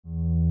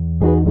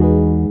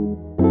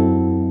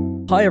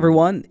Hi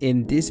everyone,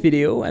 in this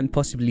video and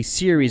possibly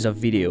series of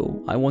video,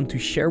 I want to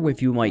share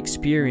with you my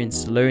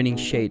experience learning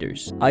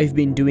shaders. I've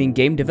been doing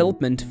game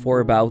development for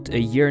about a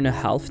year and a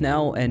half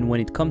now, and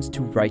when it comes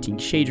to writing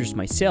shaders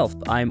myself,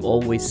 I'm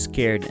always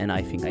scared and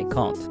I think I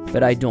can't.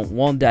 But I don't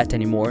want that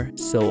anymore,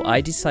 so I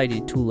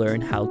decided to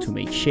learn how to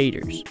make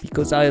shaders.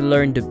 Because I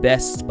learned the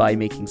best by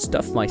making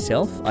stuff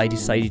myself, I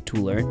decided to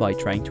learn by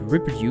trying to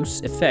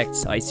reproduce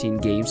effects I see in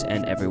games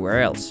and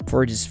everywhere else.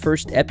 For this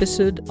first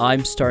episode,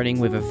 I'm starting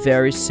with a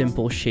very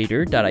simple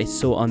shader that I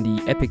saw on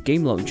the Epic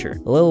Game Launcher.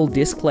 A little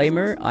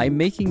disclaimer, I'm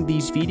making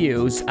these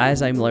videos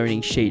as I'm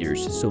learning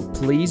shaders, so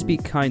please be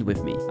kind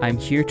with me. I'm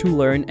here to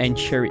learn and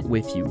share it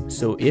with you,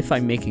 so if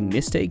I'm making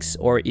mistakes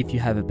or if you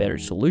have a better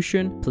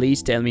solution,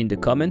 please tell me in the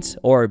comments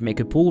or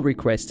make a pull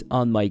request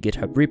on my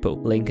GitHub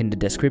repo, link in the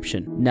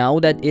description. Now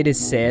that it is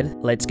said,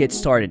 let's get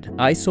started.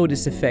 I saw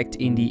this effect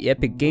in the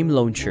Epic Game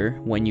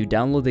Launcher. When you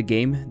download the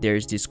game,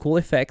 there's this cool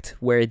effect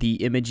where the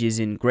image is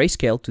in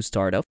grayscale to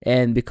start off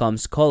and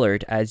becomes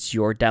colored as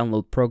your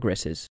download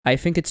progresses. I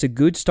think it's a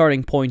good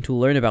starting point to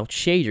learn about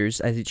shaders,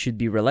 as it should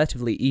be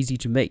relatively easy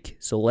to make.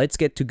 So let's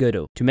get to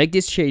Godot. To make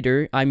this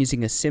shader, I'm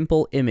using a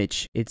simple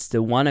image. It's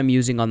the one I'm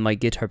using on my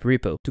GitHub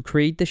repo. To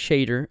create the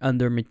shader,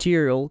 under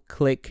Material,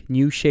 click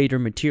New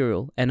Shader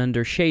Material, and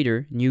under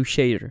Shader, New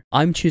Shader.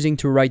 I'm choosing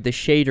to write the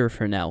shader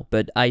for now,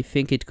 but I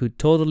think it could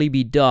totally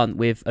be done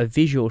with a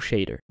visual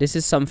shader. This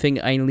is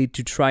something I need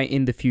to try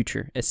in the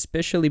future,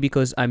 especially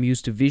because I'm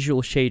used to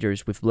visual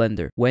shaders with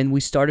Blender. When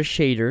we start a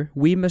shader,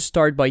 we must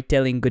start by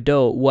telling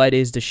Godot what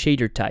is the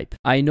shader type.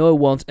 I know I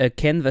want a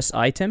canvas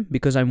item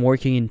because I'm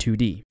working in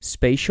 2D.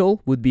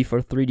 Spatial would be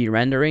for 3D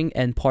rendering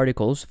and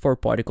particles for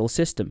particle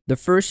system. The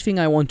first thing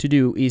I want to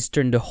do is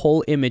turn the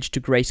whole image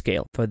to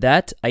grayscale. For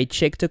that, I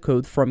check the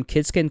code from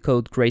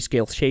KidsCanCode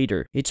Grayscale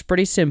Shader. It's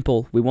pretty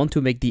simple. We want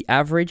to make the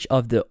average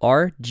of the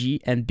R, G,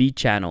 and B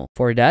channel.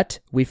 For that,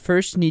 we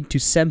first need to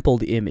sample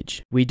the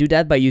image. We do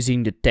that by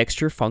using the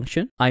texture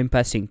function. I'm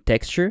passing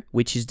texture,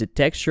 which is the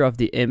texture of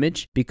the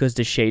image because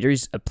the shader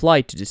is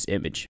applied to this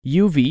image.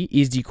 UV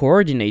is the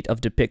coordinate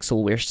of the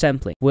pixel we're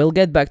sampling. We'll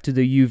get back to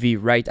the UV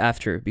right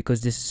after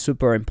because this is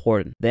super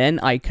important. Then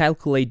I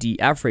calculate the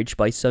average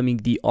by summing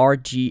the R,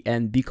 G,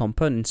 and B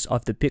components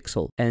of the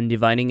pixel and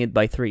dividing it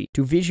by 3.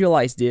 To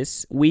visualize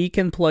this, we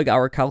can plug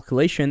our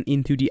calculation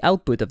into the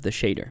output of the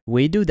shader.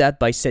 We do that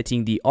by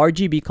setting the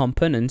RGB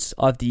components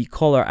of the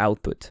color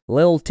output.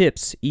 Little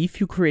tips: if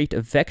you create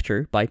a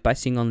vector by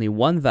passing only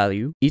one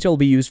value, it'll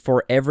be used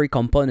for every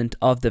component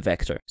of the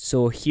vector.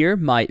 So here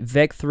my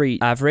vec3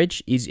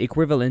 average is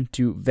equivalent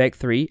to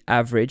vec3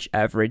 average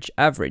average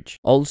average.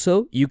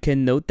 Also, you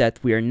can note that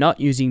we are not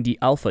using the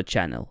alpha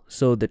channel,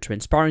 so the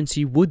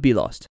transparency would be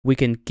lost. We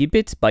can keep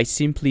it by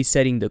simply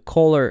setting the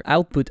color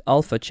output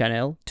alpha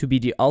channel to be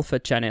the alpha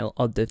channel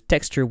of the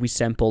texture we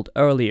sampled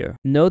earlier.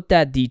 Note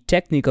that the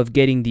technique of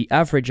getting the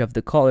average of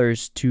the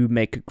colors to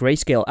make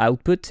grayscale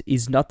output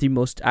is not the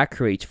most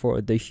accurate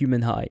for the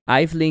human eye.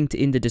 I've linked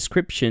in the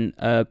description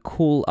a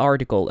cool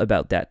article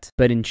about that.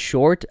 But in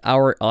short,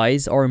 our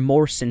eyes are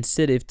more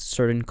sensitive to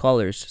certain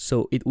colors,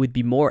 so it would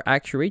be more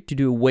accurate to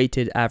do a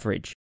weighted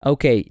average.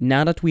 Okay,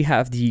 now that we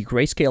have the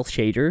grayscale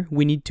shader,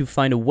 we need to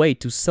find a way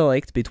to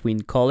select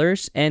between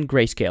colors and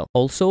grayscale.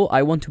 Also,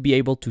 I want to be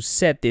able to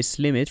set this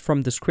limit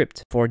from the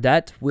script. For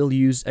that, we'll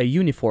use a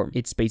uniform.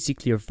 It's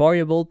basically a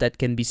variable that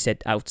can be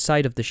set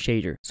outside of the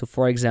shader. So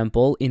for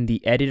example, in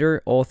the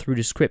editor or through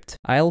the script.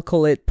 I'll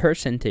call it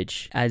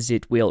percentage, as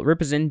it will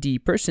represent the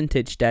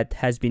percentage that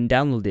has been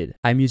downloaded.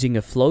 I'm using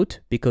a float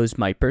because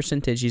my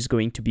percentage is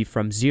going to be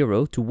from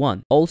 0 to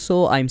 1.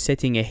 Also, I'm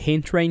setting a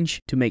hint range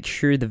to make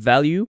sure the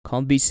value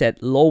can't be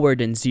set lower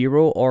than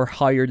 0 or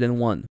higher than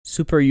 1.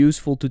 Super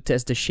useful to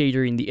test the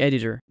shader in the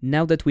editor.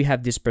 Now that we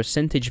have this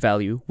percentage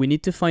value, we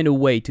need to find a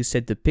way to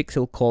set the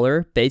pixel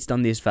color based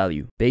on this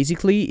value.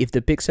 Basically, if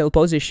the pixel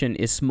position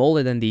is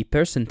smaller than the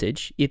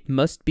percentage, it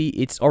must be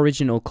its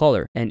original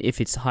color, and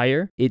if it's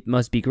higher, it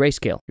must be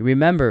grayscale.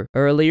 Remember,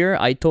 earlier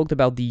I talked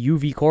about the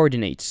UV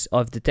coordinates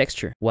of the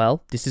texture.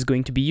 Well, this is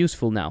going to be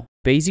useful now.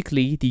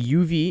 Basically, the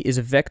UV is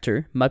a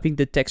vector mapping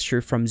the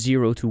texture from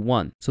 0 to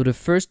 1. So the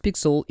first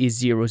pixel is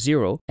 0,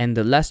 0, and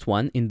the last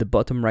one in the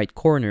bottom right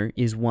corner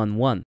is 1,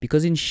 1.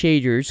 Because in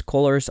shaders,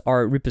 colors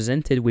are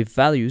represented with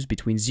values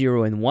between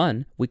 0 and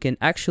 1, we can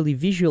actually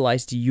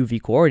visualize the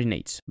UV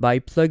coordinates. By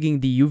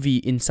plugging the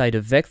UV inside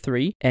a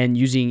vec3 and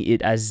using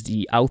it as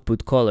the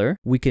output color,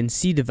 we can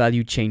see the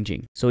value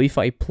changing. So if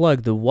I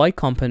plug the Y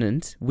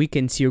component, we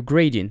can see a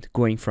gradient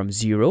going from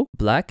 0,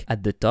 black,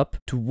 at the top,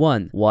 to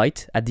 1,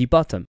 white, at the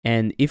bottom.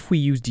 And if we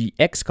use the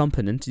X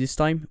component this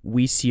time,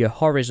 we see a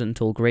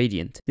horizontal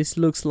gradient. This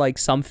looks like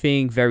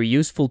something very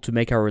useful to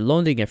make our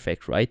loading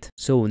effect, right?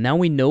 So now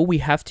we know we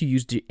have to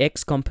use the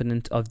X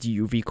component of the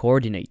UV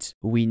coordinates.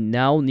 We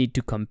now need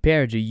to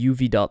compare the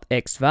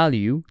UV.X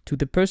value to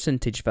the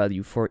percentage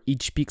value for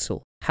each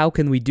pixel. How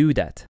can we do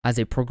that? As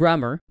a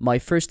programmer, my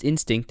first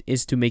instinct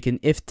is to make an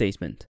if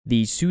statement.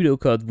 The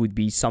pseudocode would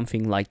be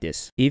something like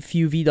this. If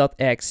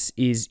uv.x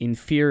is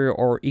inferior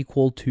or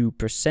equal to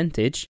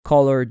percentage,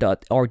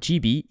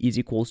 color.rgb is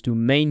equals to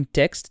main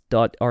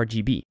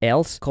text.rgb,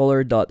 else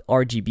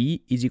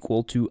color.rgb is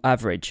equal to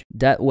average.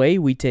 That way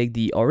we take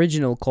the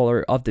original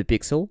color of the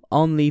pixel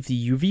only if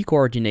the UV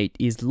coordinate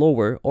is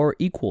lower or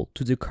equal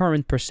to the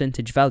current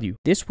percentage value.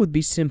 This would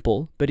be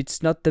simple, but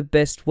it's not the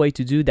best way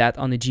to do that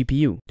on a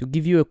GPU. To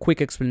give you a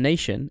quick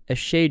explanation, a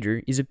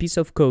shader is a piece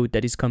of code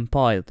that is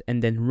compiled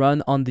and then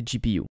run on the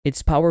GPU.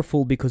 It's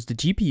powerful because the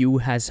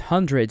GPU has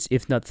hundreds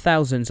if not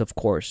thousands of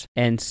cores,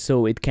 and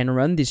so it can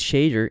run this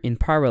shader in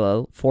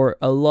parallel for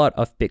a lot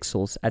of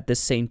pixels at the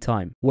same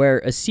time, where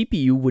a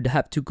CPU would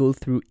have to go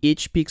through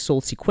each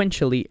pixel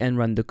sequentially and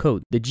run the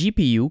code. The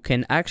GPU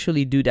can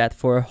actually do that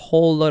for a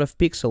whole lot of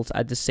pixels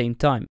at the same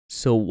time.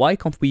 So why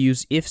can't we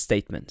use if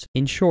statements?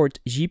 In short,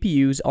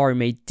 GPUs are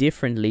made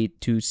differently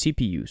to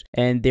CPUs,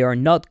 and they are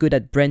not good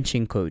at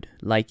branching code,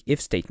 like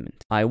if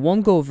statement. I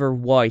won't go over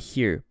why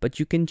here, but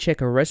you can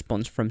check a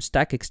response from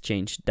Stack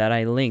Exchange that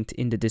I linked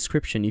in the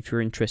description if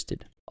you're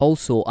interested.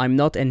 Also, I'm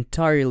not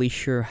entirely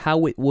sure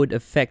how it would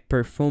affect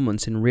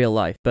performance in real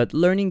life, but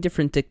learning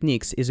different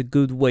techniques is a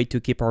good way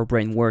to keep our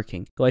brain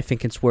working, so I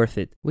think it's worth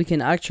it. We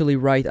can actually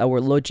write our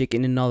logic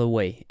in another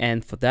way,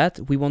 and for that,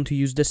 we want to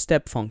use the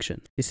step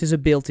function. This is a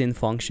built-in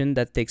function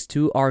that takes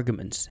two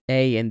arguments,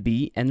 a and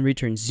b, and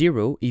returns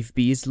 0 if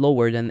b is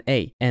lower than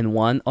a, and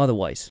 1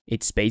 otherwise.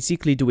 It's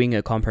basically doing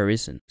a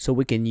comparison, so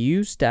we can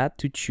use that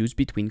to choose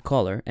between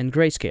color and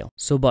grayscale.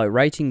 So by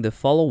writing the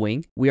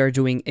following, we are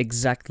doing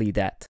exactly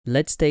that.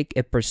 Let's take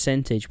a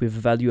percentage with a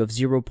value of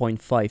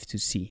 0.5 to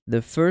see.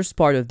 The first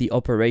part of the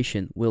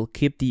operation will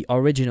keep the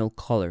original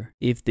color.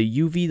 If the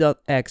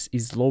uv.x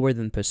is lower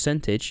than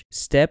percentage,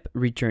 step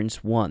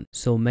returns 1,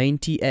 so main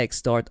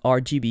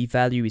tx.rgb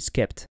value is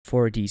kept.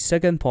 For the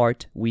second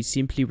part, we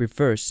simply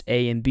reverse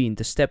a and b in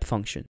the step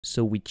function,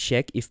 so we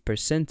check if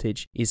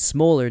percentage is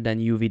smaller than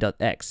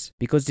uv.x.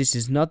 Because this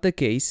is not the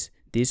case,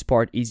 this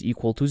part is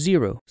equal to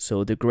 0,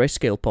 so the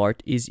grayscale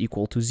part is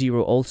equal to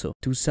 0 also.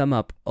 To sum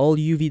up, all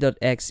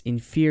uv.x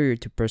inferior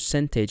to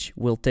percentage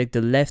will take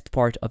the left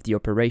part of the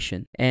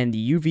operation, and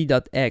the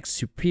uv.x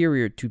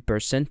superior to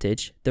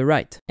percentage, the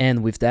right.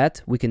 And with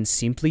that, we can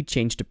simply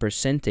change the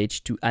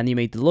percentage to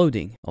animate the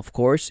loading. Of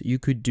course, you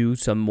could do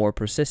some more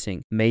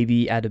processing,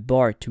 maybe add a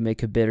bar to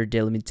make a better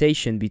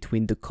delimitation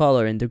between the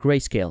color and the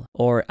grayscale,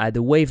 or add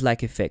a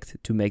wave-like effect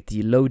to make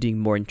the loading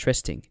more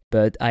interesting.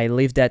 But I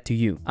leave that to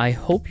you. I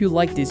hope you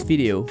liked this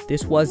video.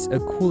 This was a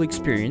cool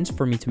experience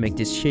for me to make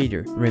this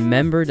shader.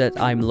 Remember that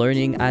I'm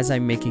learning as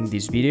I'm making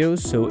these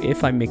videos, so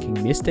if I'm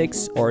making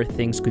mistakes or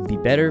things could be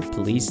better,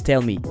 please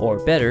tell me. Or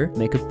better,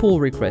 make a pull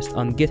request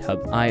on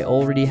GitHub. I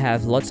already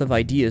have lots of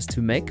ideas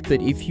to make,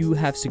 but if you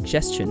have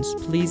suggestions,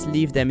 please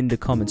leave them in the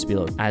comments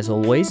below. As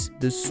always,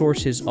 the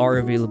sources are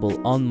available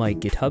on my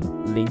GitHub,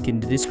 link in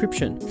the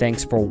description.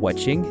 Thanks for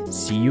watching,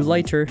 see you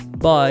later,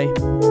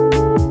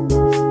 bye!